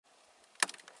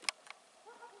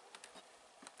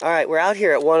All right, we're out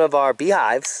here at one of our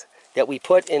beehives that we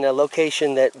put in a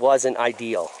location that wasn't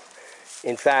ideal.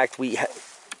 In fact, we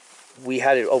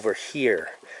had it over here,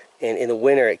 and in the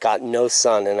winter it got no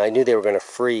sun, and I knew they were going to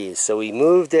freeze. So we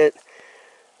moved it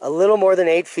a little more than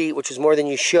 8 feet, which is more than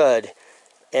you should,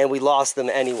 and we lost them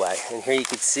anyway. And here you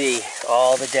can see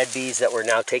all the dead bees that were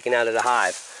now taken out of the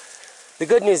hive. The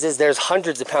good news is there's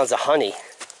hundreds of pounds of honey.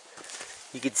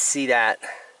 You can see that.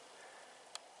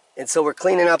 And so we're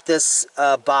cleaning up this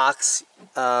box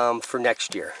for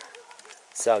next year.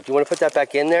 So do you want to put that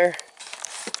back in there?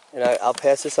 And I'll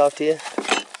pass this off to you.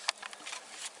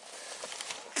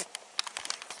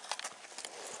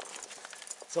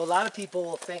 So a lot of people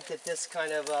will think that this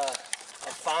kind of a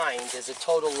find is a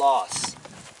total loss.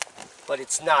 But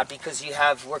it's not, because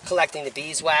we're collecting the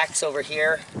beeswax over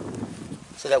here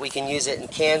so that we can use it in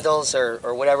candles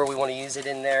or whatever we want to use it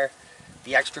in there.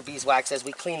 The extra beeswax as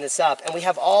we clean this up, and we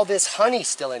have all this honey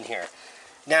still in here.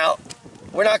 Now,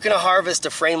 we're not going to harvest a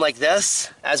frame like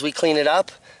this as we clean it up,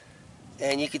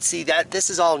 and you can see that this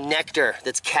is all nectar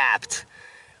that's capped.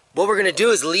 What we're going to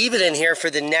do is leave it in here for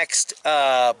the next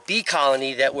bee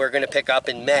colony that we're going to pick up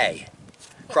in May.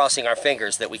 Crossing our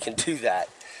fingers that we can do that.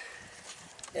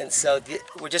 And so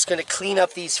we're just going to clean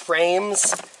up these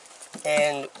frames,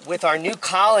 and with our new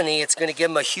colony, it's going to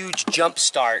give them a huge jump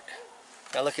start.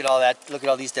 Now look at all that. Look at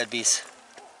all these dead bees.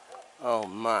 Oh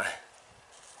my.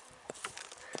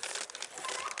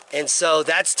 And so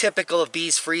that's typical of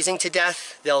bees freezing to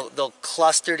death. They'll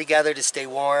cluster together to stay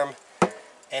warm.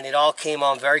 And it all came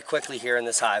on very quickly here in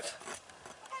this hive.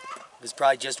 It was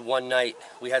probably just one night.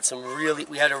 We had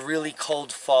a really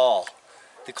cold fall.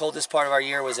 The coldest part of our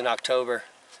year was in October.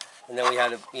 And then we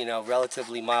had a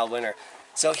relatively mild winter.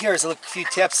 So here's a few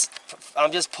tips.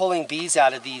 I'm just pulling bees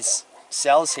out of these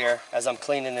cells here as I'm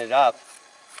cleaning it up.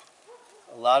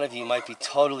 A lot of you might be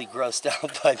totally grossed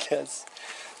out by this.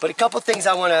 But a couple things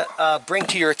I want to bring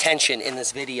to your attention in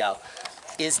this video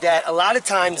is that a lot of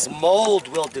times mold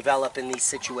will develop in these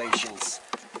situations.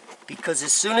 Because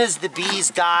as soon as the bees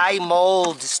die,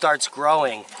 mold starts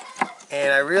growing.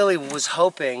 And I really was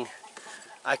hoping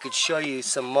I could show you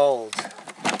some mold.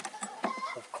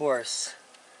 Of course,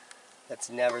 that's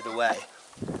never the way.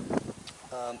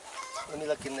 Let me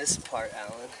look in this part,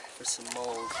 Alan, for some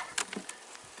mold.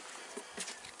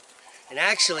 And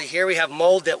actually, here we have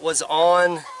mold that was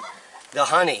on the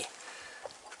honey.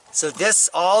 So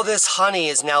all this honey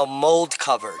is now mold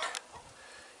covered.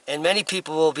 And many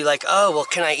people will be like, oh, well,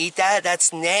 can I eat that?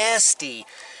 That's nasty.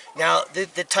 Now, the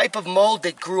type of mold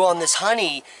that grew on this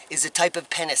honey is a type of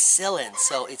penicillin,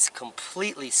 so it's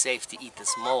completely safe to eat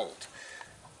this mold.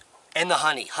 And the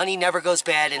honey. Honey never goes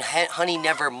bad, and honey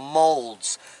never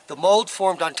molds. The mold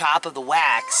formed on top of the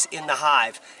wax in the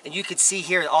hive. And you can see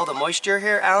here all the moisture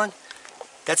here, Alan.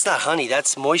 That's not honey,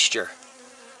 that's moisture.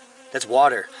 That's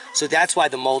water. So that's why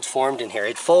the mold formed in here.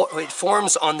 It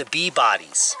forms on the bee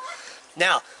bodies.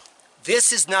 Now,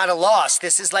 this is not a loss.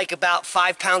 This is like about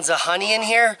 5 pounds of honey in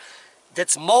here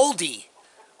that's moldy.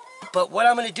 But what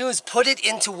I'm going to do is put it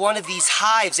into one of these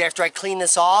hives after I clean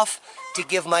this off to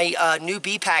give my new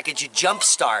bee package a jump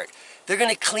start. They're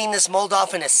going to clean this mold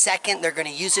off in a second. They're going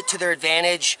to use it to their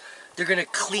advantage. They're going to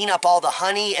clean up all the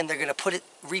honey, and they're going to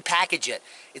repackage it.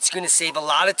 It's going to save a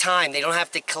lot of time. They don't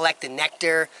have to collect the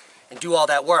nectar and do all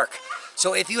that work.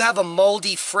 So if you have a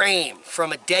moldy frame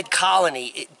from a dead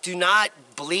colony, do not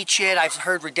bleach it. I've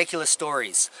heard ridiculous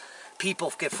stories.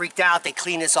 People get freaked out. They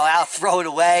clean this all out, throw it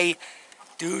away.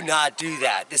 Do not do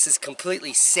that. This is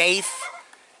completely safe.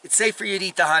 It's safe for you to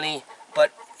eat the honey,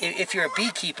 but if you're a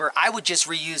beekeeper, I would just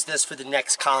reuse this for the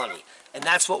next colony. And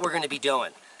that's what we're going to be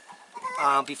doing.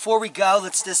 Before we go,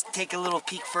 let's just take a little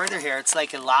peek further here. It's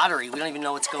like a lottery. We don't even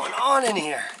know what's going on in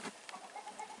here.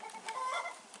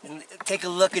 And take a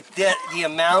look at the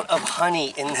amount of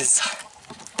honey in this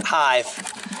hive.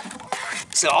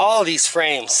 So all of these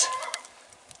frames.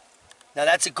 Now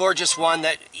that's a gorgeous one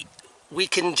that we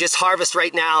can just harvest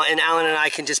right now, and Alan and I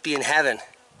can just be in heaven.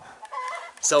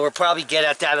 So we'll probably get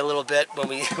at that a little bit when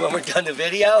we're done the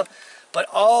video. But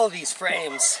all of these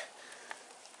frames.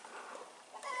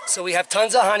 So we have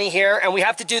tons of honey here, and we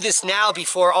have to do this now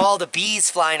before all the bees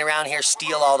flying around here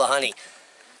steal all the honey.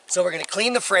 So we're going to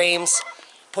clean the frames,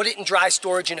 put it in dry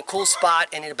storage in a cool spot,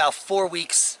 and in about 4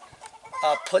 weeks,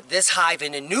 put this hive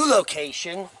in a new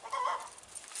location.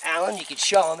 Alan, you can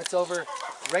show them. It's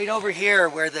right over here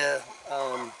where that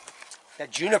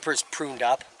juniper's pruned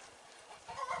up.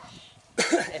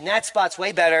 And that spot's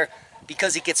way better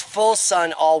because it gets full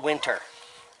sun all winter,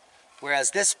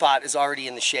 whereas this spot is already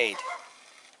in the shade.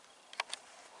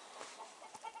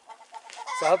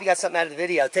 So I hope you got something out of the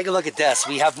video. Take a look at this.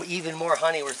 We have even more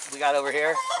honey we got over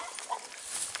here.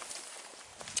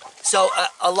 So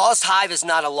a lost hive is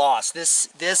not a loss.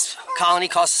 This colony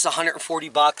costs us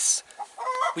 $140.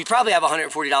 We probably have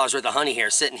 $140 worth of honey here,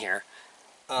 sitting here.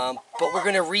 But we're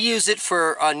going to reuse it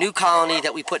for a new colony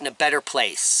that we put in a better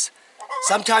place.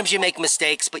 Sometimes you make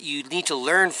mistakes, but you need to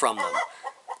learn from them.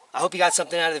 I hope you got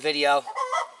something out of the video.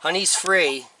 Honey's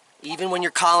free, even when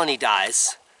your colony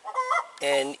dies.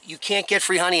 And you can't get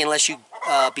free honey unless you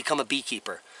become a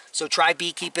beekeeper. So try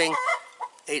beekeeping.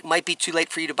 It might be too late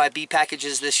for you to buy bee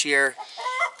packages this year,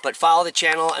 but follow the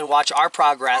channel and watch our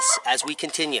progress as we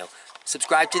continue.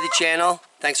 Subscribe to the channel.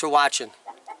 Thanks for watching.